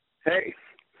Hey,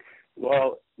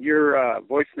 well, your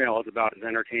voicemail is about as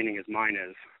entertaining as mine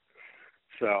is.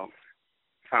 So,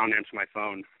 found answer my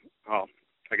phone. Oh,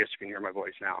 I guess you can hear my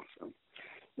voice now. So,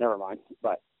 never mind.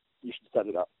 But you should set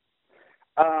it up.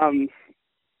 Um,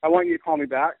 I want you to call me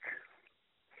back.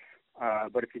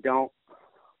 But if you don't,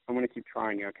 I'm going to keep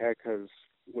trying you, okay? Because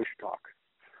we should talk.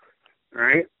 All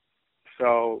right?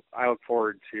 So, I look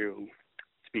forward to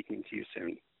speaking to you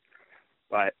soon.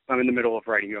 But I'm in the middle of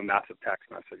writing you a massive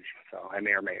text message, so I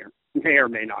may or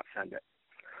may not send it.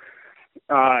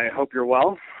 I hope you're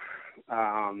well.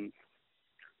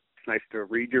 It's nice to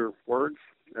read your words,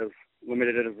 as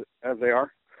limited as they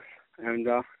are, and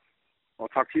I'll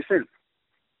talk to you soon.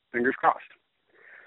 Fingers crossed.